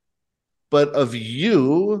unicorns, but of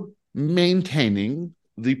you maintaining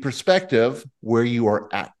the perspective where you are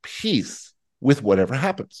at peace with whatever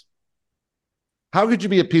happens. How could you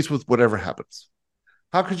be at peace with whatever happens?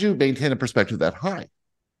 How could you maintain a perspective that high?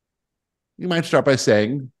 You might start by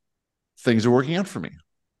saying, things are working out for me.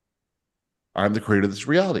 I'm the creator of this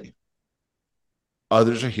reality.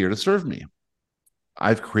 Others are here to serve me.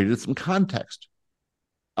 I've created some context.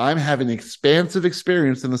 I'm having an expansive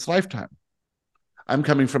experience in this lifetime. I'm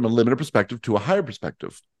coming from a limited perspective to a higher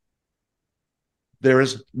perspective. There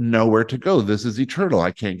is nowhere to go. This is eternal.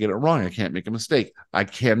 I can't get it wrong. I can't make a mistake. I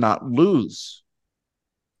cannot lose.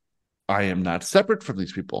 I am not separate from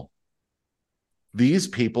these people. These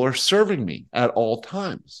people are serving me at all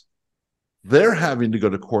times. They're having to go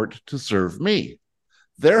to court to serve me.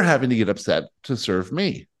 They're having to get upset to serve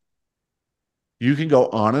me. You can go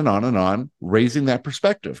on and on and on, raising that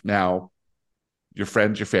perspective. Now, your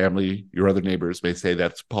friends, your family, your other neighbors may say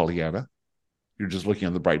that's Pollyanna. You're just looking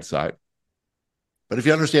on the bright side. But if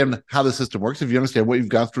you understand how the system works, if you understand what you've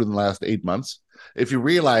gone through in the last 8 months, if you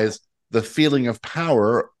realize the feeling of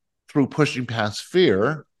power through pushing past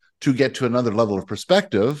fear to get to another level of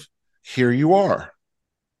perspective, here you are.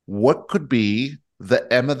 What could be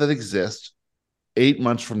the Emma that exists 8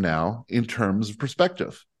 months from now in terms of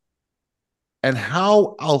perspective? And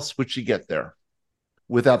how else would she get there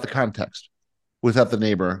without the context, without the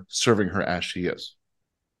neighbor serving her as she is?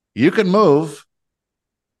 You can move,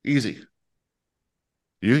 easy.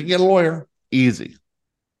 You can get a lawyer, easy.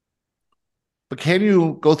 But can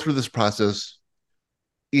you go through this process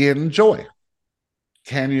in joy?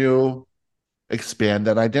 Can you expand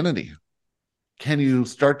that identity? can you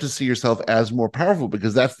start to see yourself as more powerful?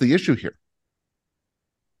 Because that's the issue here.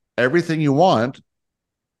 Everything you want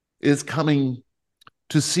is coming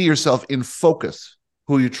to see yourself in focus,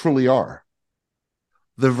 who you truly are.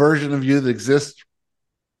 The version of you that exists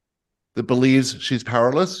that believes she's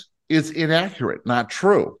powerless is inaccurate, not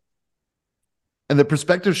true. And the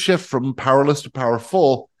perspective shift from powerless to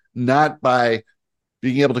powerful, not by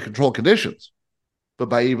being able to control conditions, but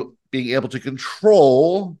by being able to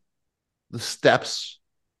control the steps,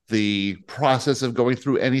 the process of going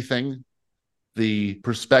through anything, the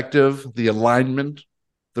perspective, the alignment,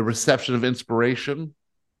 the reception of inspiration,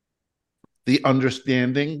 the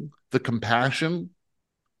understanding, the compassion,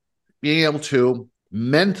 being able to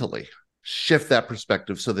mentally shift that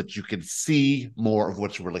perspective so that you can see more of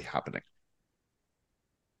what's really happening.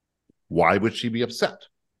 Why would she be upset?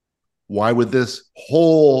 Why would this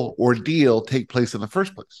whole ordeal take place in the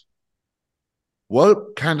first place?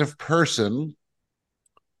 What kind of person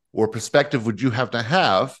or perspective would you have to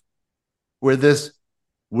have where this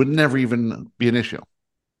would never even be an issue?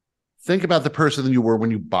 Think about the person you were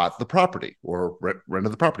when you bought the property or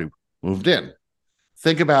rented the property, moved in.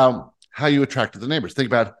 Think about how you attracted the neighbors. Think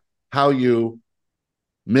about how you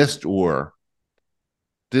missed or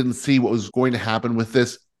didn't see what was going to happen with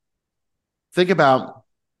this. Think about,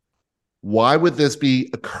 why would this be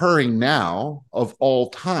occurring now of all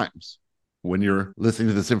times when you're listening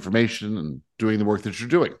to this information and doing the work that you're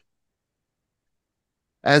doing?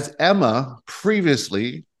 As Emma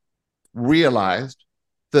previously realized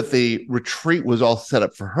that the retreat was all set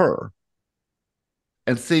up for her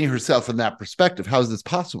and seeing herself in that perspective, how is this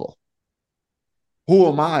possible? Who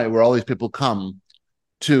am I where all these people come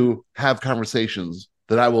to have conversations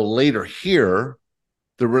that I will later hear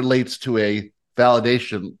that relates to a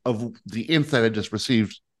validation of the insight I just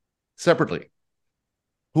received separately?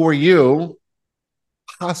 Who are you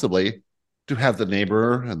possibly to have the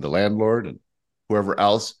neighbor and the landlord and whoever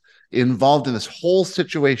else involved in this whole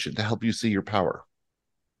situation to help you see your power?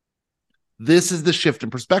 This is the shift in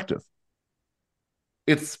perspective.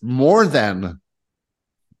 It's more than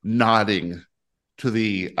nodding to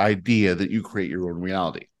the idea that you create your own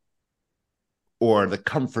reality or the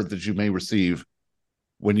comfort that you may receive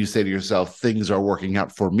when you say to yourself, things are working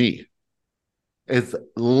out for me. It's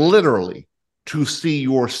literally to see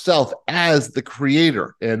yourself as the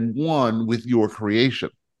creator and one with your creation.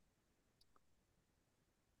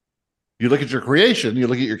 You look at your creation, you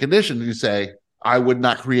look at your condition, and you say, I would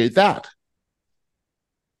not create that.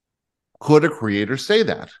 Could a creator say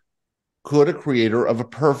that? Could a creator of a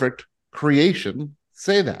perfect creation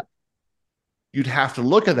say that? You'd have to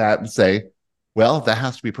look at that and say, well, that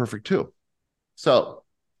has to be perfect too. So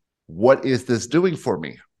what is this doing for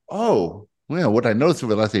me? Oh, well, what I noticed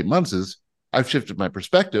over the last 8 months is I've shifted my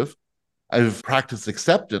perspective. I've practiced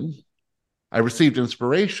acceptance. I received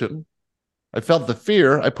inspiration. I felt the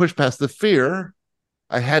fear. I pushed past the fear.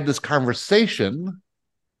 I had this conversation.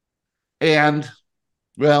 And,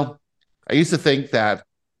 well, I used to think that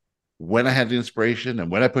when I had the inspiration and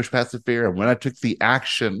when I pushed past the fear and when I took the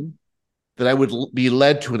action, that I would be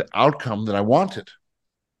led to an outcome that I wanted.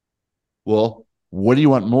 Well, what do you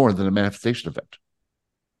want more than a manifestation event?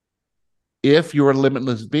 If you're a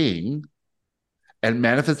limitless being and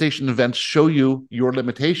manifestation events show you your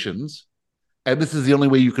limitations, and this is the only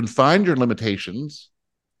way you can find your limitations,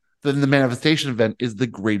 then the manifestation event is the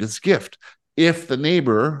greatest gift. If the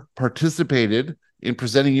neighbor participated in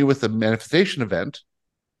presenting you with a manifestation event,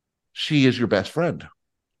 she is your best friend.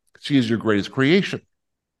 She is your greatest creation.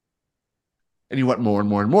 And you want more and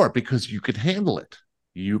more and more because you can handle it.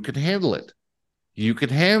 You can handle it. You can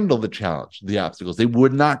handle the challenge, the obstacles. They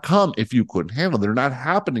would not come if you couldn't handle them. They're not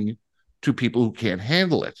happening to people who can't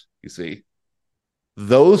handle it, you see.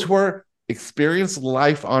 Those who are experiencing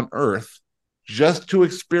life on earth just to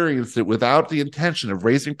experience it without the intention of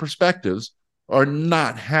raising perspectives are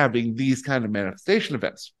not having these kind of manifestation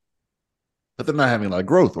events. But they're not having a lot of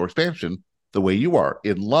growth or expansion the way you are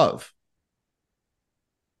in love.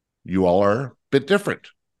 You all are a bit different.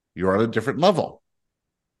 You're on a different level.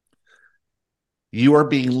 You are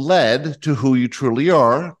being led to who you truly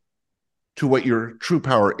are, to what your true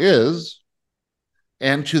power is,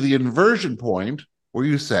 and to the inversion point where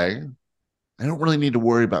you say, I don't really need to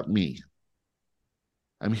worry about me.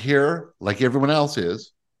 I'm here, like everyone else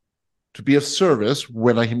is, to be of service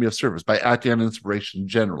when I can be of service, by acting on inspiration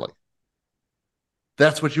generally.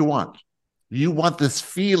 That's what you want. You want this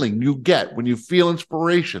feeling you get when you feel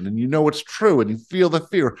inspiration and you know it's true and you feel the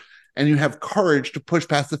fear and you have courage to push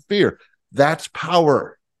past the fear. That's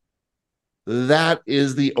power. That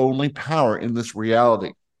is the only power in this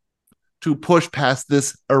reality, to push past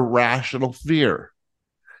this irrational fear.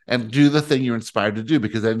 and do the thing you're inspired to do,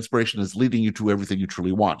 because that inspiration is leading you to everything you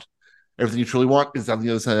truly want. Everything you truly want is on the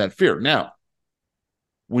other side of that fear. Now,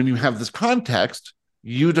 when you have this context,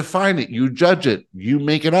 you define it, you judge it, you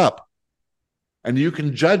make it up. And you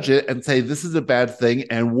can judge it and say, this is a bad thing,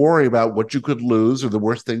 and worry about what you could lose or the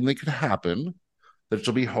worst thing that could happen, that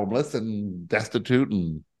you'll be homeless and destitute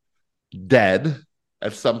and dead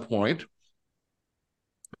at some point.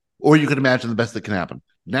 Or you can imagine the best that can happen.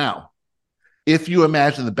 Now, if you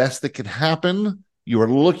imagine the best that can happen, you are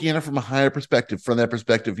looking at it from a higher perspective. From that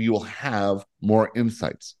perspective, you will have more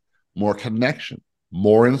insights, more connection,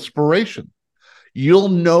 more inspiration. You'll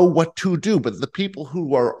know what to do. But the people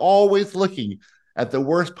who are always looking at the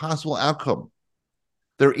worst possible outcome,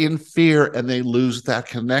 they're in fear and they lose that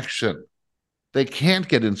connection. They can't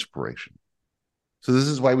get inspiration. So this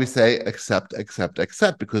is why we say accept, accept,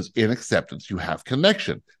 accept, because in acceptance, you have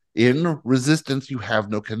connection. In resistance, you have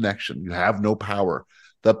no connection. You have no power.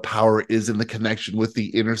 The power is in the connection with the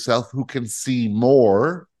inner self, who can see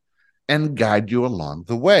more and guide you along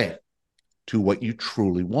the way to what you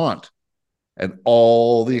truly want. And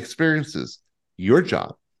all the experiences, your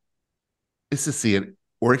job is to see it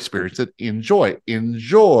or experience it in joy. In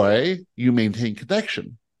joy, you maintain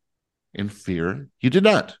connection. In fear, you do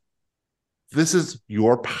not. This is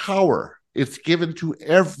your power. It's given to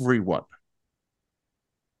everyone.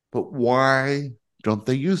 But why don't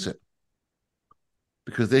they use it?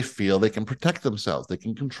 Because they feel they can protect themselves. They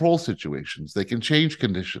can control situations. They can change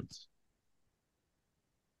conditions.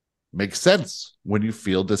 Makes sense when you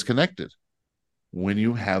feel disconnected, when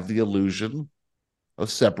you have the illusion of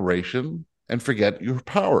separation and forget your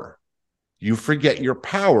power. You forget your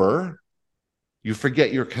power, you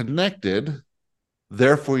forget you're connected,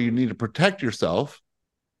 therefore you need to protect yourself,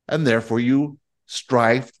 and therefore you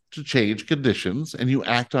strive to change conditions and you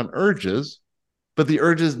act on urges, but the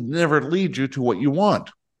urges never lead you to what you want.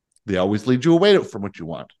 They always lead you away from what you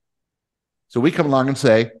want. So we come along and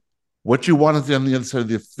say, what you want is on the other side of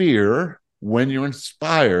the fear when you're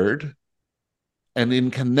inspired and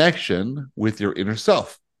in connection with your inner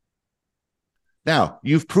self. Now,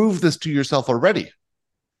 you've proved this to yourself already.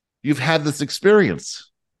 You've had this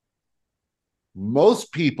experience.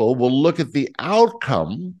 Most people will look at the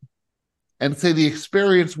outcome and say the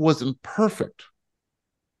experience wasn't perfect.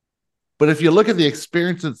 But if you look at the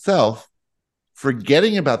experience itself,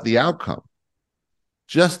 forgetting about the outcome,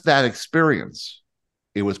 just that experience,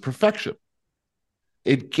 it was perfection.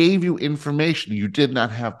 It gave you information you did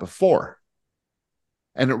not have before.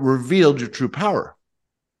 And it revealed your true power.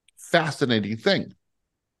 Fascinating thing.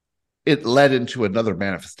 It led into another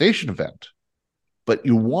manifestation event, but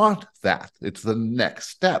you want that. It's the next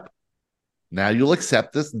step. Now you'll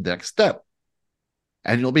accept this next step,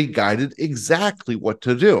 and you'll be guided exactly what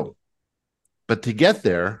to do. But to get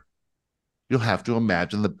there, you'll have to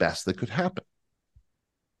imagine the best that could happen.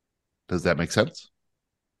 Does that make sense?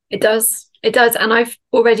 It does. It does. And I've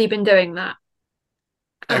already been doing that.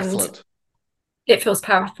 Excellent. And it feels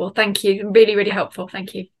powerful. Thank you. Really, really helpful.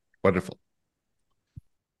 Thank you. Wonderful.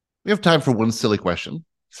 We have time for one silly question.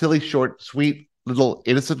 Silly, short, sweet, little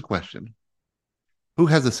innocent question. Who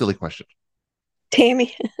has a silly question?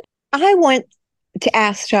 Tammy, I want to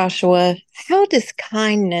ask Joshua, how does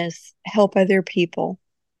kindness help other people?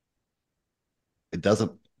 It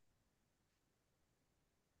doesn't.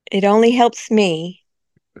 It only helps me.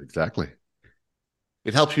 Exactly.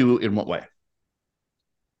 It helps you in what way?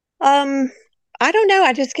 I don't know.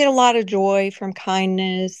 I just get a lot of joy from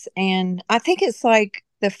kindness, and I think it's like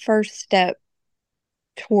the first step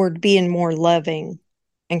toward being more loving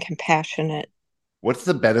and compassionate. What's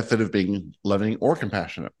the benefit of being loving or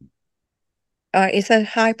compassionate? It's a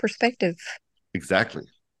high perspective. Exactly.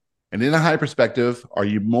 And in a high perspective, are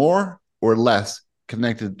you more or less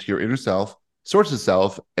connected to your inner self, source of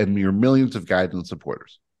self, and your millions of guides and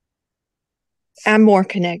supporters? I'm more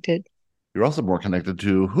connected. You're also more connected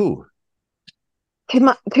to who?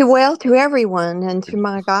 To everyone, and to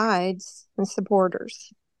my guides and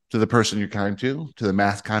supporters. To the person you're kind to the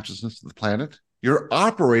mass consciousness of the planet. You're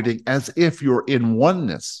operating as if you're in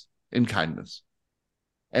oneness, in kindness.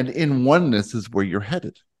 And in oneness is where you're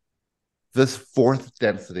headed. This fourth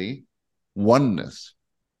density, oneness,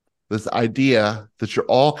 this idea that you're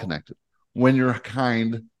all connected. When you're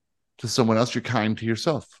kind to someone else, you're kind to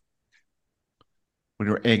yourself. When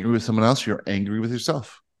you're angry with someone else, you're angry with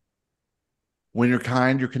yourself. When you're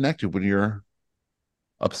kind, you're connected. When you're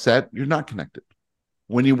upset, you're not connected.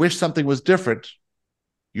 When you wish something was different,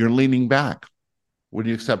 you're leaning back. When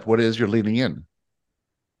you accept what is, you're leaning in.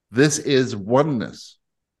 This is oneness,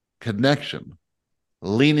 connection,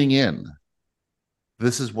 leaning in.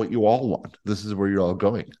 This is what you all want. This is where you're all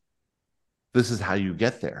going. This is how you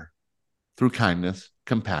get there, through kindness,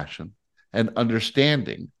 compassion, and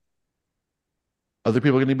understanding. Other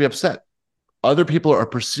people are going to be upset. Other people are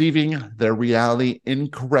perceiving their reality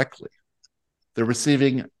incorrectly. They're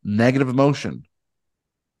receiving negative emotion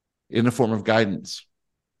in the form of guidance.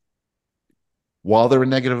 While they're in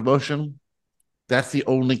negative emotion, that's the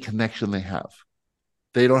only connection they have.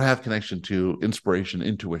 They don't have connection to inspiration,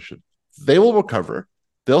 intuition. They will recover.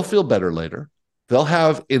 They'll feel better later. They'll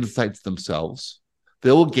have insights themselves.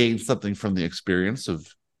 They will gain something from the experience of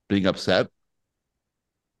being upset.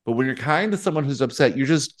 But when you're kind to someone who's upset, you're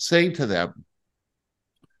just saying to them,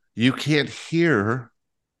 you can't hear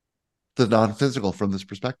the non-physical from this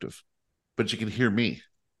perspective, but you can hear me.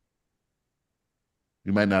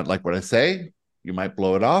 You might not like what I say. You might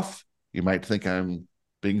blow it off. You might think I'm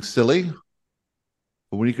being silly.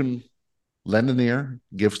 But when you can lend an ear,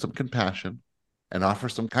 give some compassion, and offer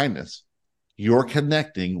some kindness, you're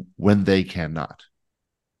connecting when they cannot.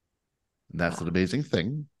 And that's an amazing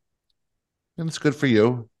thing. And it's good for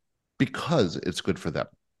you because it's good for them.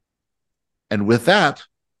 And with that,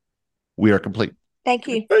 we are complete. Thank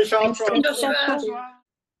you.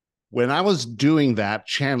 When I was doing that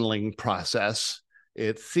channeling process,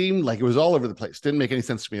 it seemed like it was all over the place. Didn't make any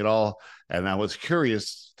sense to me at all. And I was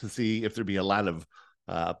curious to see if there'd be a lot of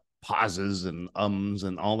pauses and ums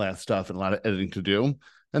and all that stuff and a lot of editing to do.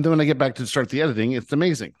 And then when I get back to start the editing, it's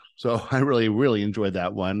amazing. So I really, really enjoyed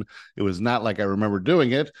that one. It was not like I remember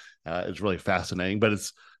doing it. It's really fascinating, but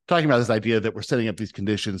it's talking about this idea that we're setting up these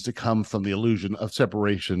conditions to come from the illusion of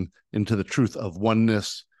separation into the truth of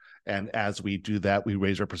oneness. And as we do that, we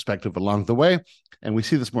raise our perspective along the way, and we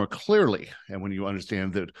see this more clearly. And when you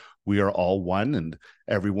understand that we are all one, and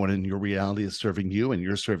everyone in your reality is serving you, and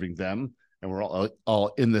you're serving them, and we're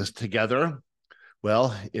all in this together,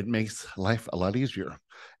 well, it makes life a lot easier,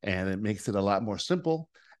 and it makes it a lot more simple.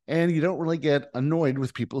 And you don't really get annoyed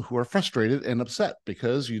with people who are frustrated and upset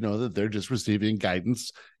because you know that they're just receiving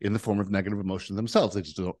guidance in the form of negative emotion themselves. They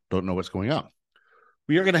just don't know what's going on.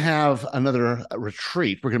 We are going to have another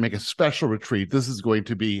retreat. We're going to make a special retreat. This is going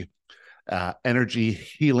to be energy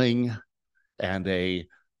healing and a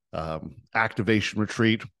activation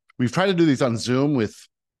retreat. We've tried to do these on Zoom with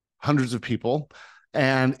hundreds of people,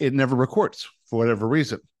 and it never records for whatever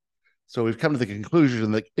reason. So we've come to the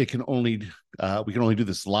conclusion that we can only do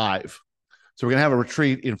this live. So we're going to have a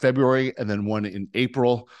retreat in February and then one in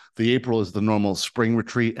April. The April is the normal spring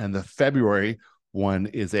retreat, and the February one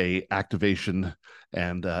is a activation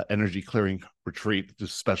and energy clearing retreat,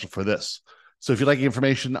 just special for this. So if you'd like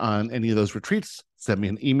information on any of those retreats, send me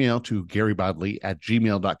an email to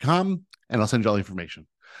garybodley@gmail.com, and I'll send you all the information.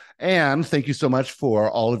 And thank you so much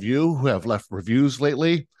for all of you who have left reviews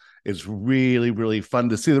lately. It's really, really fun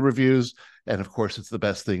to see the reviews. And of course, it's the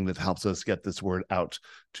best thing that helps us get this word out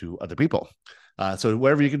to other people. So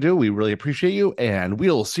whatever you can do, we really appreciate you. And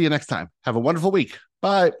we'll see you next time. Have a wonderful week.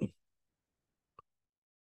 Bye.